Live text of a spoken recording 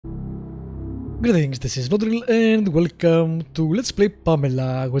Greetings, this is Vodril and welcome to Let's Play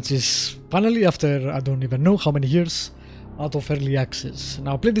Pamela, which is finally after I don't even know how many years out of early access.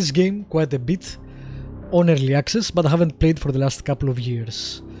 Now I played this game quite a bit on early access, but I haven't played for the last couple of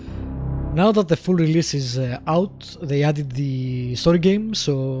years. Now that the full release is out, they added the story game,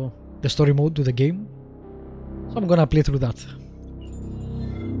 so the story mode to the game. So I'm gonna play through that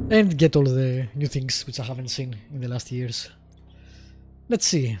and get all the new things which I haven't seen in the last years. Let's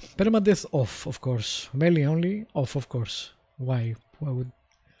see. Permadeath off, of course. Melee only off, of course. Why? Why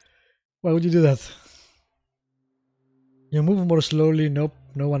would you do that? You move more slowly. Nope,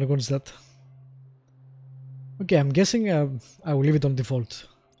 no one wants that. Okay, I'm guessing I will leave it on default.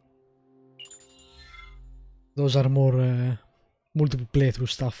 Those are more multiple playthrough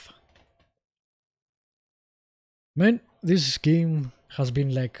stuff. Man, this game has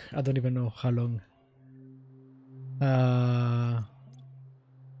been like, I don't even know how long.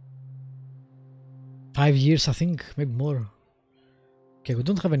 5 years, I think, maybe more. Okay, we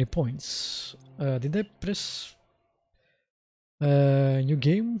don't have any points. Did I press new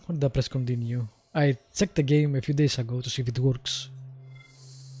game or did I press continue? I checked the game a few days ago to see if it works.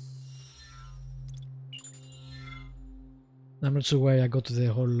 I'm not sure why I got the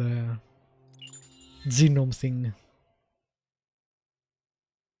whole genome thing.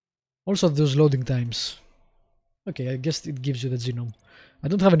 Also those loading times. Okay, I guess it gives you the genome. I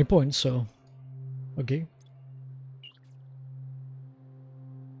don't have any points, so okay.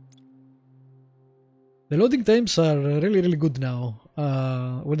 The loading times are really good now.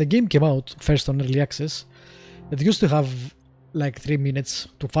 When the game came out first on early access, it used to have like 3 minutes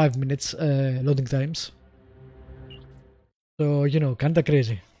to 5 minutes loading times. So, you know, kinda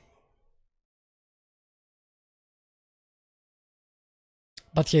crazy.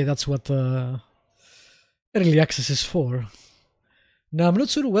 But yeah, that's what early access is for. Now, I'm not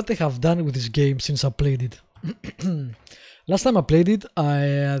sure what they have done with this game since I played it. Last time I played it,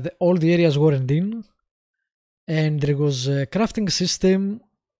 all the areas weren't in, and there was a crafting system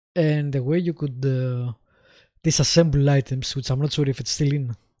and a way you could disassemble items, which I'm not sure if it's still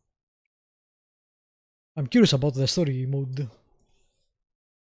in. I'm curious about the story mode.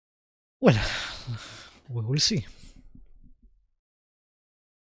 Well, we will see.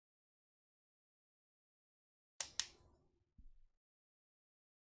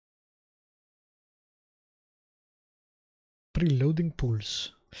 Preloading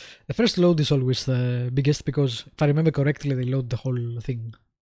pools. The first load is always the biggest because if I remember correctly they load the whole thing.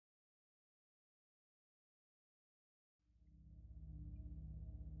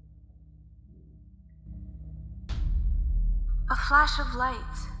 A flash of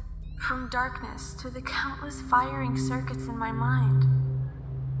light, from darkness to the countless firing circuits in my mind.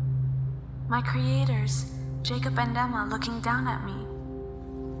 My creators, Jacob and Emma, looking down at me.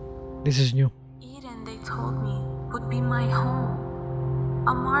 This is new. Eden, they told me, would be my home.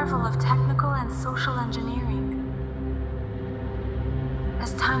 A marvel of technical and social engineering.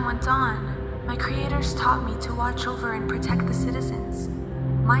 As time went on, my creators taught me to watch over and protect the citizens.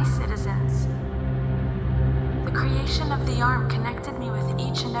 My citizens. The creation of the arm connected me with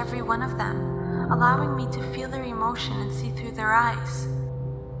each and every one of them, allowing me to feel their emotion and see through their eyes.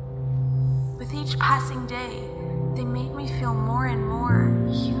 With each passing day, they made me feel more and more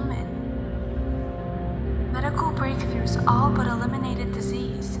human. Medical breakthroughs all but eliminated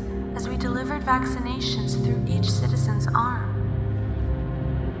disease as we delivered vaccinations through each citizen's arm.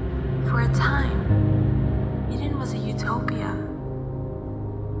 For a time, Eden was a utopia.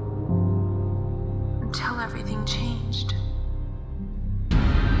 Until everything changed.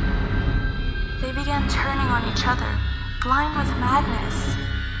 They began turning on each other, blind with madness.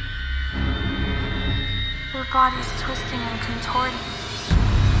 Their bodies twisting and contorting.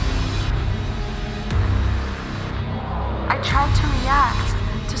 I tried to react,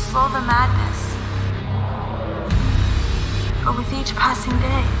 to slow the madness. But with each passing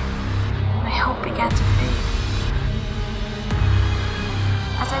day, my hope began to fade.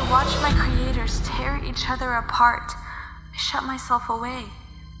 As I watched my creators tear each other apart, I shut myself away.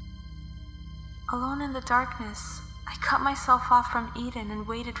 Alone in the darkness, I cut myself off from Eden and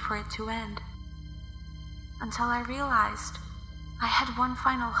waited for it to end. Until I realized I had one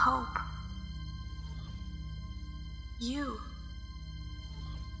final hope. You.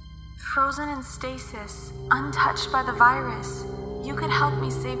 Frozen in stasis, untouched by the virus, you could help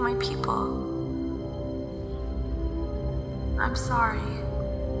me save my people. I'm sorry.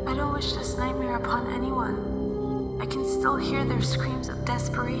 I don't wish this nightmare upon anyone. I can still hear their screams of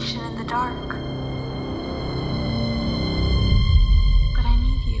desperation in the dark. But I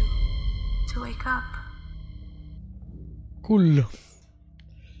need you to wake up. Cool.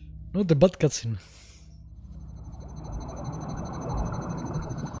 Not the bad cutscene.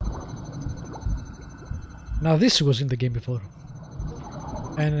 Now this was in the game before.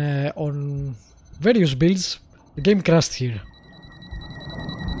 And on various builds, the game crashed here.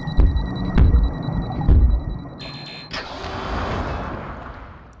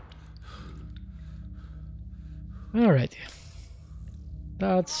 Alright.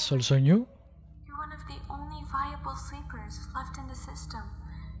 That's also new. You're one of the only viable sleepers left in the system,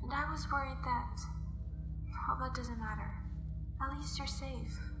 and I was worried that... Well, that doesn't matter. At least you're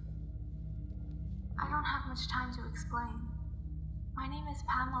safe. I don't have much time to explain. My name is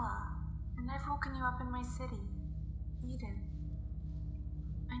Pamela, and I've woken you up in my city, Eden.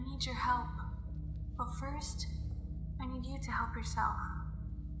 I need your help. But first, I need you to help yourself.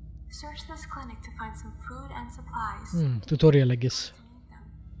 Search this clinic to find some food and supplies. Tutorial, I guess.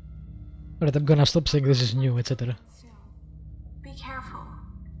 Alright, I'm gonna stop saying this is new, etc. Be careful.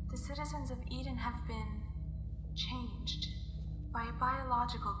 The citizens of Eden have been changed by a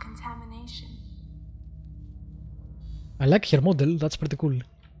biological contamination. I like her model, that's pretty cool.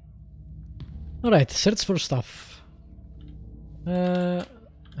 Alright, search for stuff.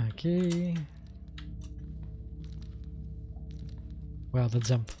 Okay. Wow, that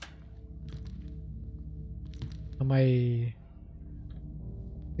jump. Am I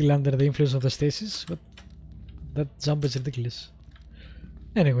still under the influence of the stasis? But that jump is ridiculous.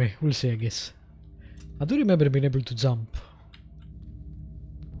 Anyway, we'll see, I guess. I do remember being able to jump.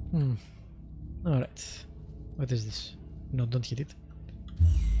 Alright. What is this? No, don't hit it.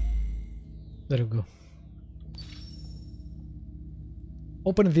 There we go.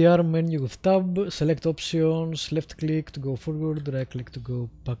 Open the arm menu with tab, select options, left click to go forward, right click to go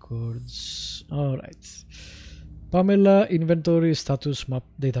backwards. Alright. Pamela, inventory, status, map,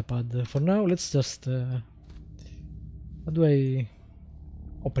 datapad. For now, let's just... how do I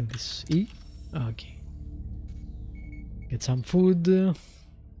open this? E? Okay. Get some food.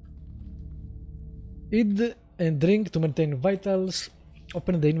 Eat and drink to maintain vitals.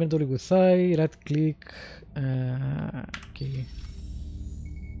 Open the inventory with I, right click. Okay.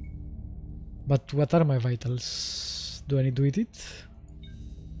 But what are my vitals? Do I need to eat it?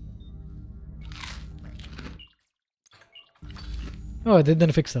 Oh, I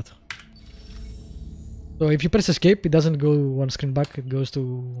didn't fix that. So if you press escape, it doesn't go one screen back, it goes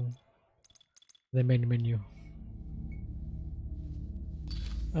to the main menu.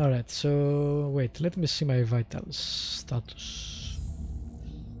 Alright, so wait, let me see my vitals.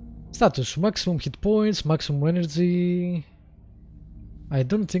 Status, maximum hit points, maximum energy. I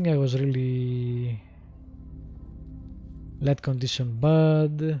don't think I was really... Light condition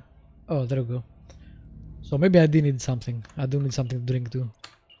bad. Oh, there we go. So maybe I did need something. I do need something to drink too.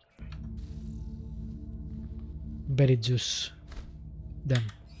 Berry juice. Damn.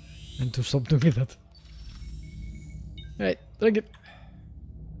 And to stop doing that. Alright, drink it.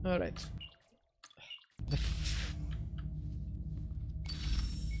 Alright.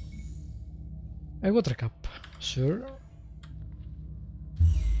 A water cup. Sure.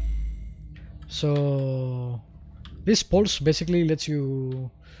 So this pulse basically lets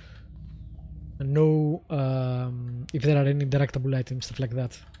you know if there are any interactable items, stuff like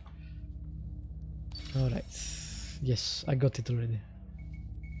that. Alright. Yes, I got it already.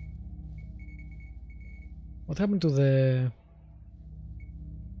 What happened to the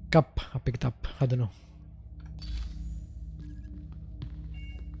cup I picked up? I don't know.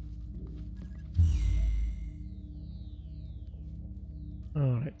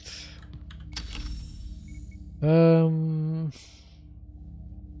 Alright.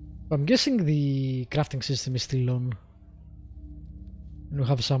 I'm guessing the crafting system is still on. And we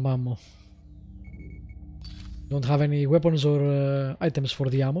have some ammo. Don't have any weapons or items for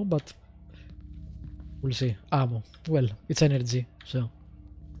the ammo, but we'll see. Ammo. Well, it's energy, so.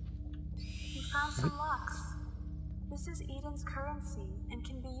 You found some lux. This is Eden's currency and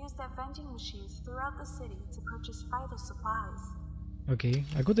can be used at vending machines throughout the city to purchase vital supplies. Okay,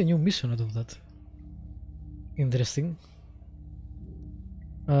 I got a new mission out of that. Interesting.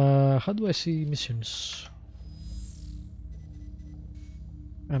 How do I see missions?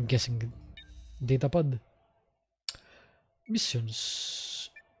 I'm guessing datapad. Missions.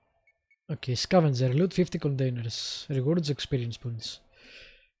 Okay, scavenger, loot 50 containers, rewards experience points.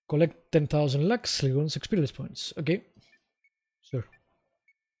 Collect 10,000 lux, rewards experience points. Okay, sure.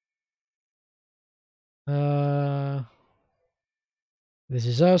 This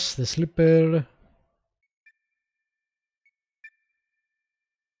is us, the slipper.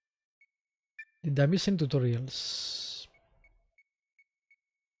 Did I miss any tutorials?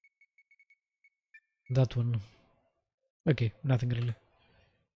 That one. Okay, nothing really.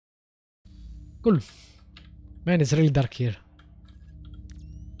 Cool. Man, it's really dark here.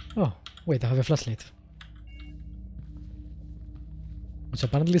 Oh, wait, I have a flashlight. It's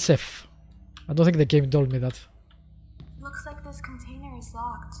apparently safe. I don't think the game told me that. Looks like this container is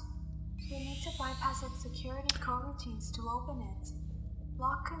locked. You'll need to bypass its security coroutines to open it.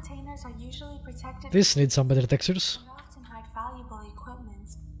 Locked containers are usually protected. This needs some better textures. And often hide valuable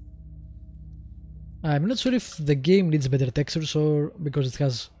equipment. I'm not sure if the game needs better textures or because it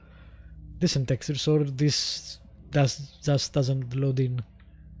has decent textures, or this just doesn't load in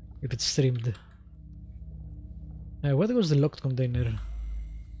if it's streamed. What was the locked container?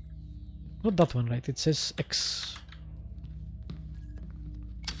 Not that one, right? It says X.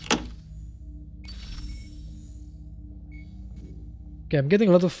 Okay, I'm getting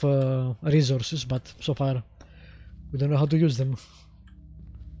a lot of resources, but so far we don't know how to use them.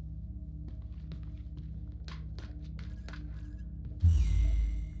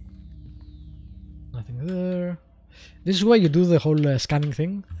 Nothing there. This is why you do the whole scanning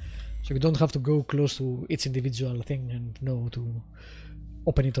thing, so you don't have to go close to each individual thing and know to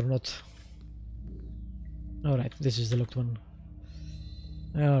open it or not. Alright, this is the locked one.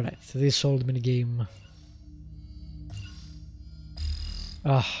 Alright, this old minigame.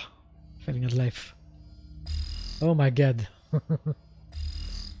 Ah, failing at life. Oh my god.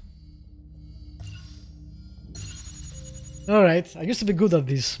 Alright, I used to be good at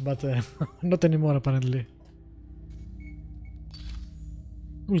this, but not anymore apparently.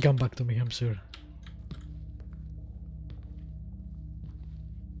 Will come back to me, I'm sure.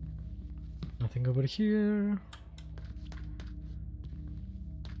 Nothing over here.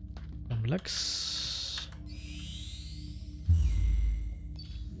 Some Lux.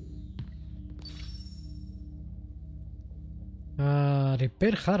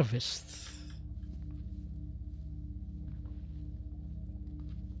 Repair harvest.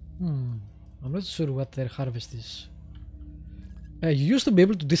 I'm not sure what their harvest is. You used to be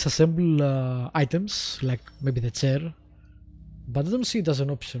able to disassemble items, like maybe the chair, but I don't see it as an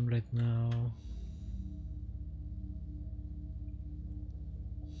option right now.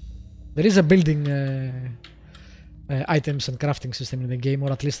 There is a building items and crafting system in the game,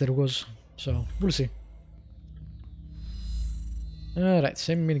 or at least there was, so we'll see. Alright,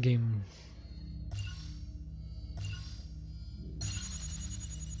 same minigame.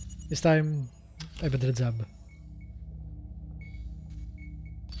 This time, a better job.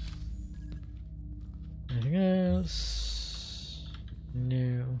 Anything else?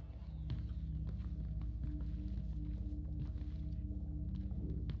 No.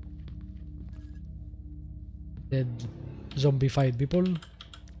 Dead zombified people.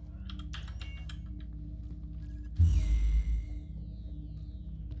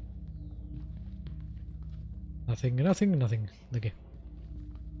 Nothing. Okay.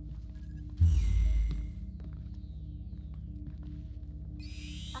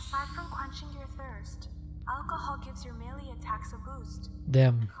 Aside from quenching your thirst, alcohol gives your melee attacks a boost.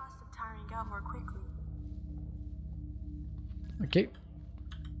 Damn. The cost of tiring out more quickly. Okay.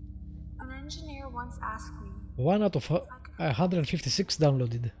 An engineer once asked me, 1 out of 156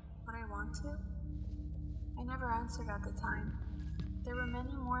 downloaded. would I want to? I never answered at the time. There were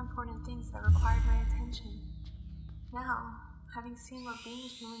many more important things that required my attention. Now, having seen what being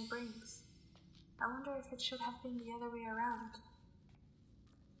human brings, I wonder if it should have been the other way around.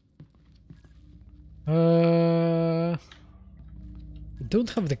 I don't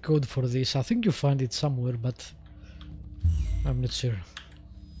have the code for this. I think you find it somewhere, but I'm not sure.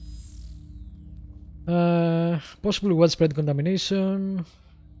 Possible widespread contamination.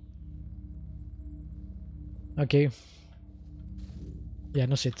 Okay. Yeah,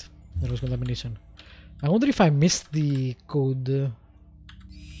 no shit. There was contamination. I wonder if I missed the code.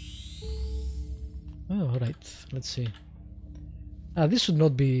 Oh, alright. Let's see. This should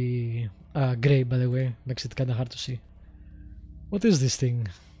not be grey, by the way. Makes it kinda hard to see. What is this thing?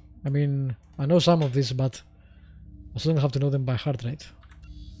 I mean, I know some of this, but I still don't have to know them by heart, right?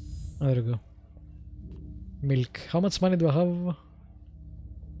 Oh, there we go. Milk. How much money do I have?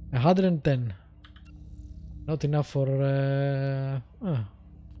 110. Not enough for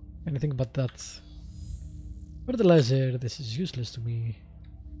anything but that. Fertilizer. This is useless to me.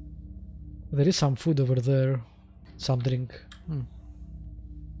 There is some food over there. Some drink.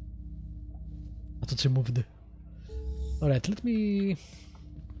 I thought she moved. Alright, let me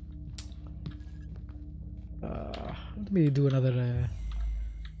do another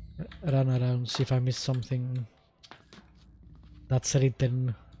run around, see if I missed something that's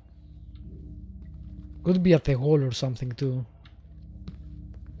written. Could be at the wall or something too.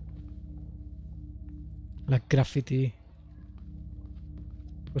 Like graffiti.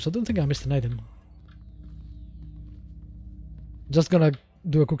 Because I don't think I missed an item. Just gonna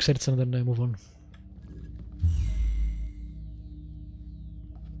do a quick search and then move on.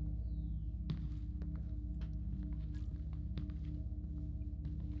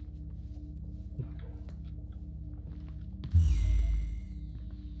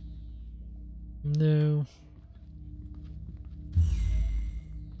 No.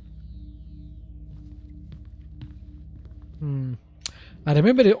 I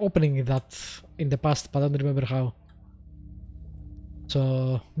remember opening that in the past, but I don't remember how.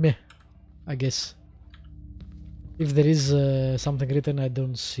 So, meh, I guess. If there is something written, I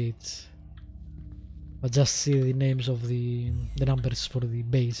don't see it. I just see the names of the numbers for the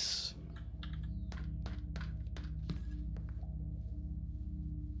base.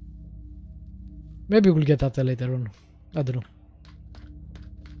 Maybe we'll get that later on. I don't know.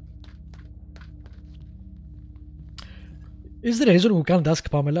 Is there a reason we can't ask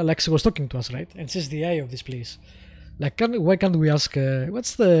Pamela? Like, she was talking to us, right? And she's the eye of this place. Like, why can't we ask,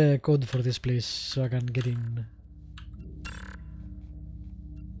 what's the code for this place so I can get in?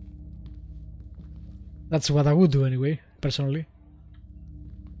 That's what I would do anyway, personally.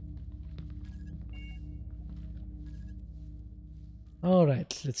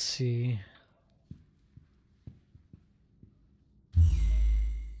 Alright, let's see.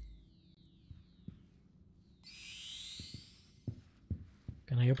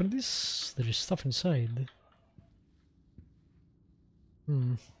 Can I open this? There is stuff inside.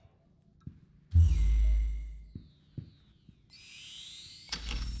 Hmm.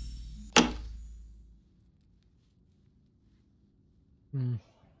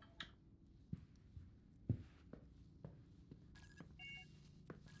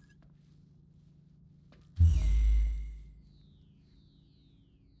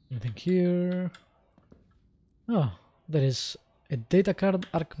 Anything here? Oh, there is a data card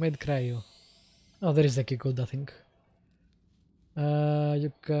Archimede Cryo. Oh, there is the key code, I think.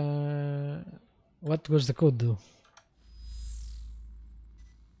 You can... What was the code though?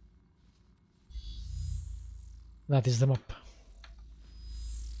 That is the map.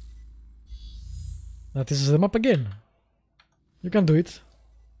 That is the map again. You can do it.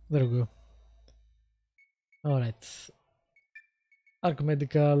 There we go. Alright.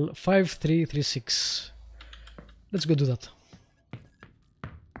 Archimedical 5336. Let's go do that.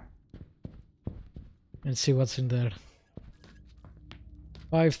 And see what's in there.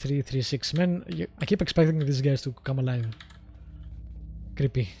 5336. Man, I keep expecting these guys to come alive.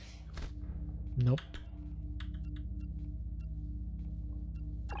 Creepy. Nope.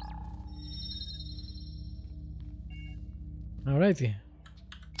 Alrighty.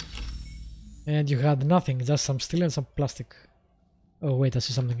 And you had nothing, just some steel and some plastic. Oh wait, I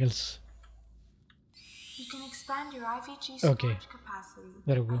see something else. You can expand your IVG Okay. storage capacity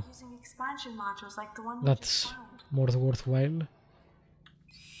There we by go. using expansion modules like the one you That's just found. more worthwhile.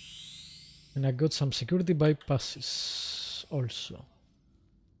 And I got some security bypasses also.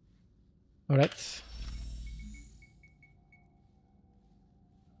 Alright.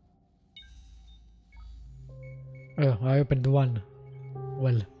 Oh, I opened one.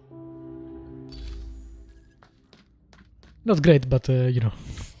 Well. Not great, but you know.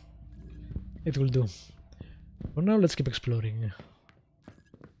 It will do. For now, let's keep exploring.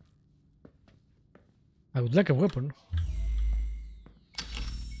 I would like a weapon.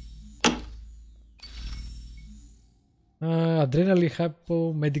 Adrenaline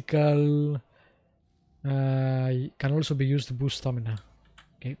hypo medical can also be used to boost stamina.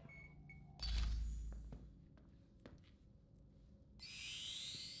 Okay.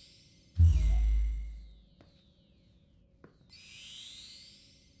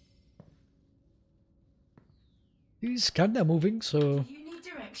 He's kinda moving, so. You need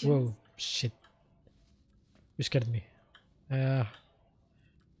directions. Whoa, shit. You scared me.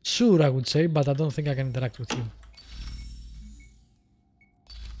 Sure, I would say, but I don't think I can interact with you.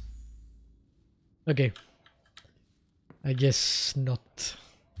 Okay. I guess not.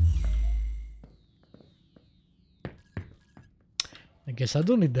 I guess I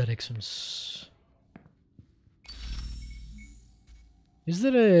don't need directions. Is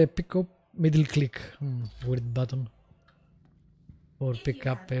there a pick up middle click? Weird button. Or pick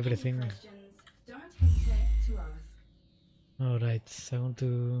up everything. Don't hesitate to ask. Alright, I want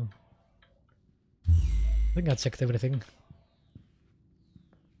to... I think I checked everything.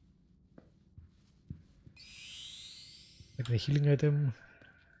 Like the healing item,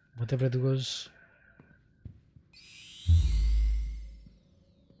 whatever it was.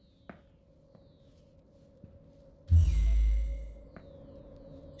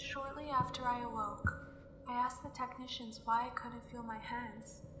 Shortly after I awoke, I asked asked the technicians why I couldn't feel my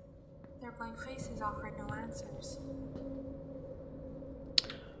hands. Their blank faces offered no answers.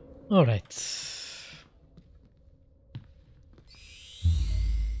 Alright.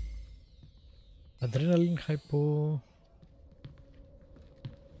 Adrenaline hypo.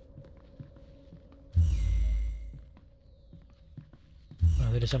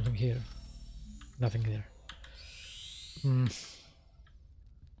 Oh, there is something here. Nothing there.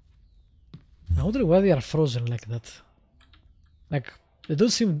 I wonder why they are frozen like that. Like, they don't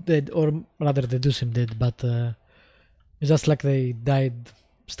seem dead, or rather they do seem dead, but it's just like they died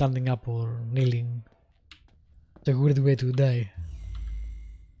standing up or kneeling. It's a weird way to die.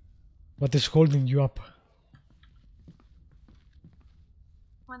 What is holding you up?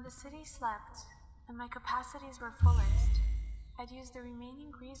 When the city slept and my capacities were fullest, I'd use the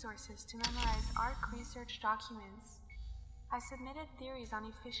remaining resources to memorize ARC research documents. I submitted theories on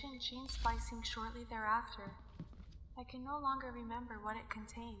efficient gene splicing shortly thereafter. I can no longer remember what it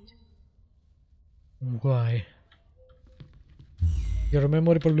contained. Why? Your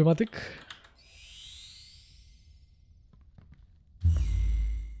memory problematic?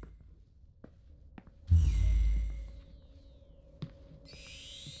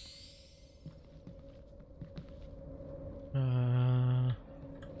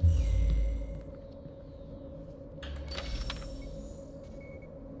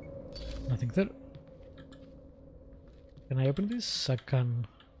 Nothing there. Can I open this? I can.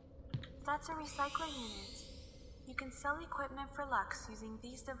 That's a recycling unit. You can sell equipment for Lux using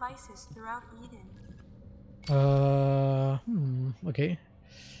these devices throughout Eden. Okay.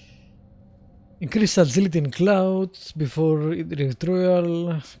 Increase agility in clouds before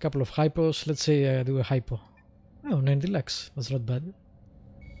withdrawal. A couple of hypos. Let's say I do a hypo. Oh, 90 lakhs. That's not bad.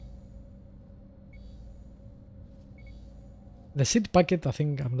 The seed packet, I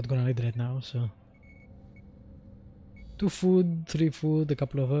think I'm not gonna need right now, so 2 food, 3 food, a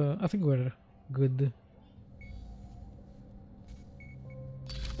couple of I think we're good.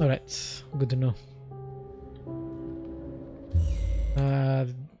 Alright, good to know.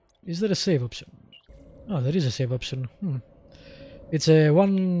 Is there a save option? Oh, there is a save option. It's a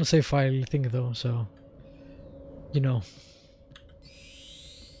one save file thing though, so you know.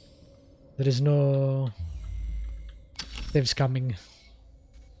 There is no saves coming.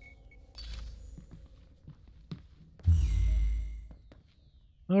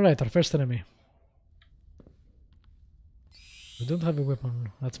 Alright, our first enemy. We don't have a weapon.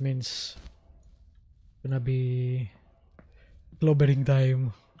 That means it's gonna be clobbering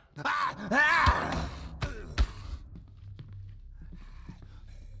time.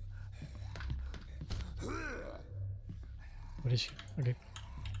 Where is she? Okay.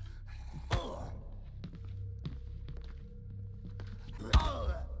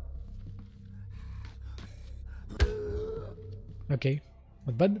 Okay,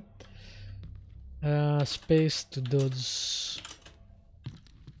 not bad. Space to dodge.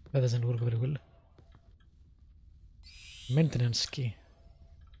 That doesn't work very well. Maintenance key.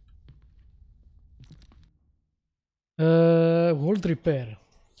 World repair.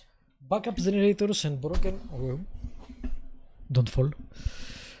 Backup generators and broken. Oh, don't fall.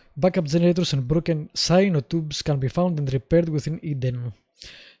 Backup generators and broken cyanotubes can be found and repaired within Eden.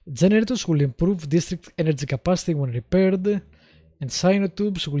 Generators will improve district energy capacity when repaired, and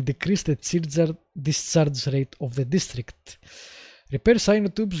cyanotubes will decrease the discharge rate of the district. Repair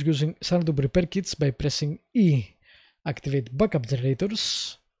cyanotubes using cyanotube repair kits by pressing E. Activate backup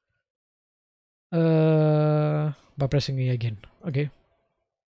generators by pressing E again. Okay.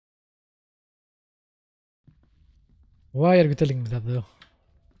 Why are you telling me that though?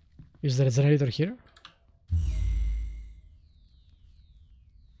 Is there a generator here?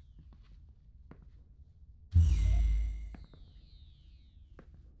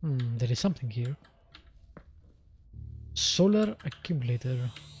 There is something here. Solar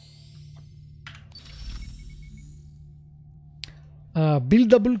accumulator.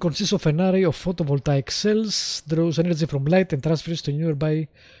 Buildable consists of an array of photovoltaic cells, draws energy from light and transfers to nearby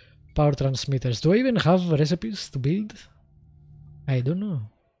power transmitters. Do I even have recipes to build? I don't know.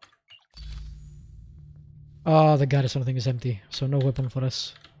 The garrison thing is empty, so no weapon for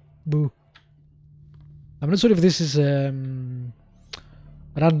us. Boo. I'm not sure if this is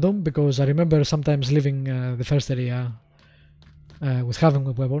random, because I remember sometimes leaving the first area with having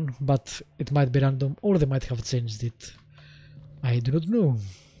a weapon, but it might be random, or they might have changed it. I do not know.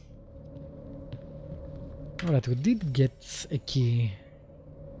 Alright, we did get a key.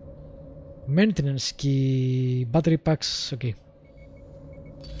 Maintenance key, battery packs, okay.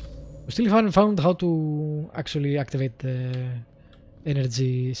 We still haven't found how to actually activate the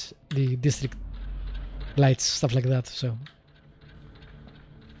energies, the district lights, stuff like that. So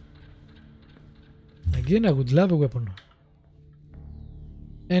again, I would love a weapon.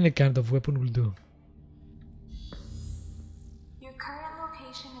 Any kind of weapon will do. Your current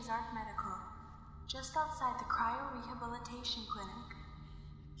location is Arc Medical, just outside the cryo-rehabilitation clinic.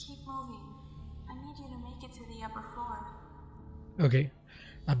 Keep moving. I need you to make it to the upper floor. Okay.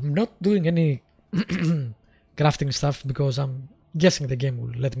 I'm not doing any crafting stuff because I'm guessing the game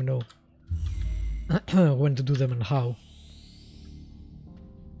will let me know when to do them and how.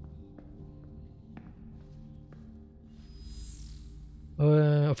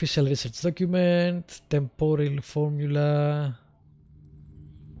 Official research document, temporal formula.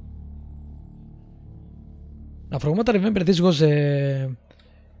 Now, from what I remember, this was a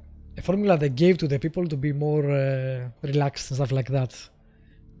formula they gave to the people to be more relaxed and stuff like that.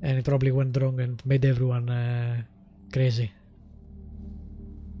 And it probably went wrong and made everyone crazy.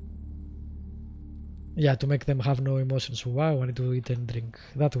 Yeah, to make them have no emotions. Wow, I need to eat and drink.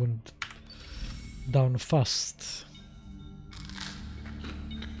 That went down fast.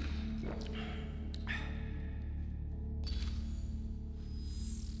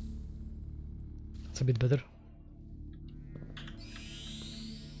 It's a bit better.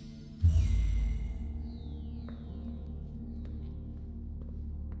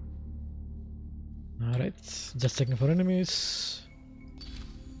 Alright, just checking for enemies.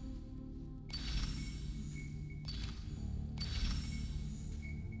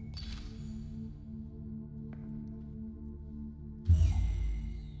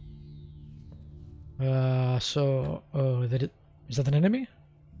 Is that an enemy?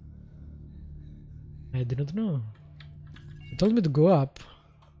 I did not know. It told me to go up.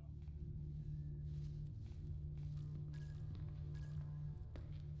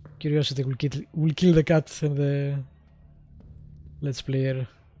 Curiosity will kill the cat and the let's player.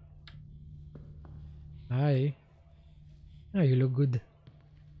 Hi. Ah, you look good.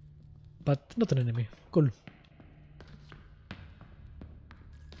 But not an enemy. Cool.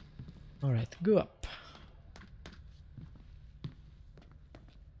 Alright, go up.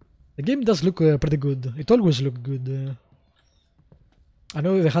 The game does look pretty good. It always looked good. I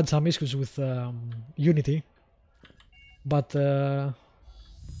know they had some issues with Unity, but they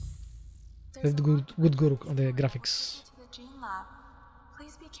did good work on the graphics. To the gene lab.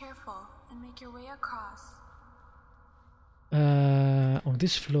 Please be careful and make your way across. On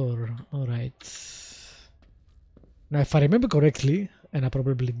this floor, alright. Now, if I remember correctly, and I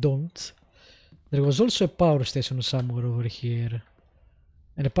probably don't, there was also a power station somewhere over here.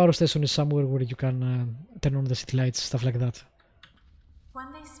 And a power station is somewhere where you can turn on the city lights, stuff like that. When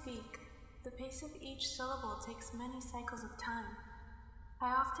they speak, the pace of each syllable takes many cycles of time.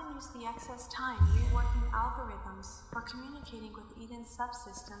 I often use the excess time reworking algorithms or communicating with Eden's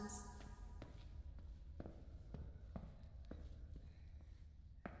subsystems.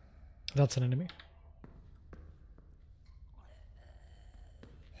 That's an enemy.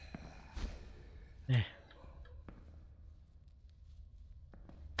 Yeah.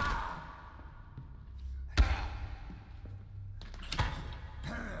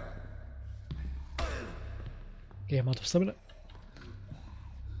 Okay, I'm out of stamina.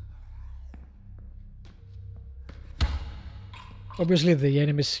 Obviously, the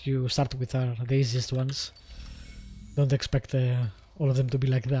enemies you start with are the easiest ones. Don't expect all of them to be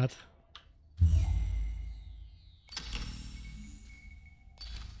like that.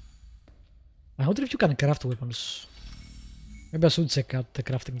 I wonder if you can craft weapons. Maybe I should check out the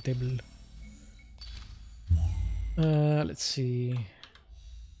crafting table. Let's see.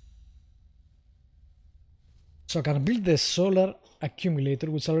 So I can build the solar accumulator,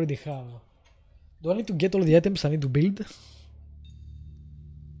 which I already have. Do I need to get all the items I need to build?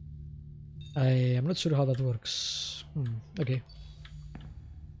 I am not sure how that works. Okay.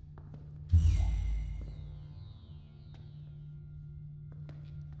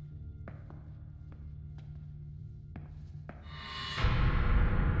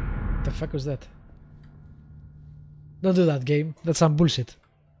 What the fuck was that? Don't do that, game. That's some bullshit.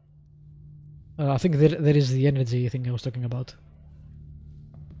 I think there is the energy thing I was talking about.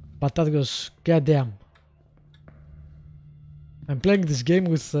 But that was goddamn. I'm playing this game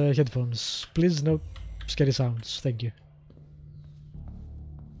with headphones. Please no scary sounds. Thank you.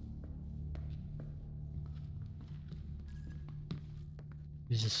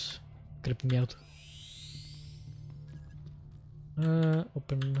 Jesus, creeping me out.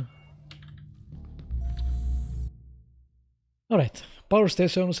 Open. Alright, power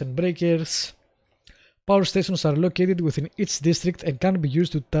stations and breakers. Power stations are located within each district and can be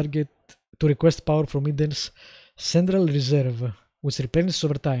used to request power from Eden's central reserve, which replenishes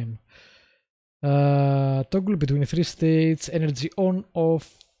over time. Toggle between 3 states, energy on,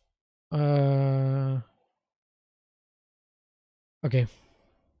 off. Okay.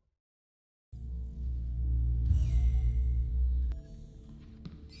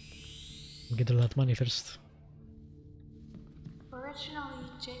 Get all that money first. Originally,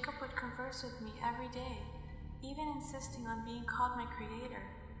 Jacob would converse with me every day, even insisting on being called my creator.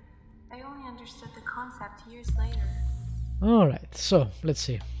 I only understood the concept years later. Alright, so let's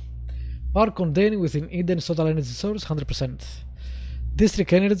see. Power contained within Eden's total energy source, 100%.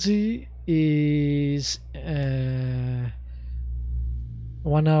 District energy is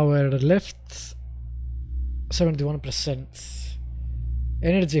 1 hour left, 71%.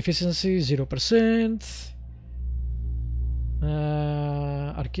 Energy efficiency 0%.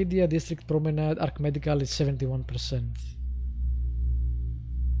 Arcadia District Promenade Arc Medical is 71%.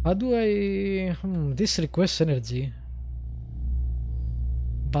 How do I... this requests energy,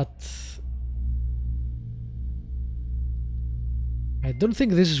 but I don't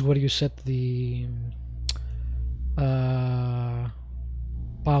think this is where you set the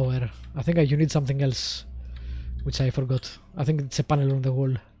power. I think you need something else, which I forgot. I think it's a panel on the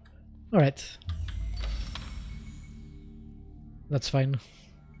wall. Alright. That's fine.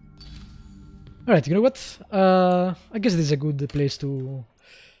 Alright, you know what? I guess this is a good place to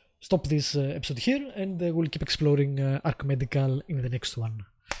stop this episode here, and we'll keep exploring Arc Medical in the next one.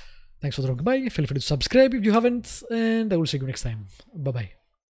 Thanks for dropping by. Feel free to subscribe if you haven't, and I will see you next time. Bye bye.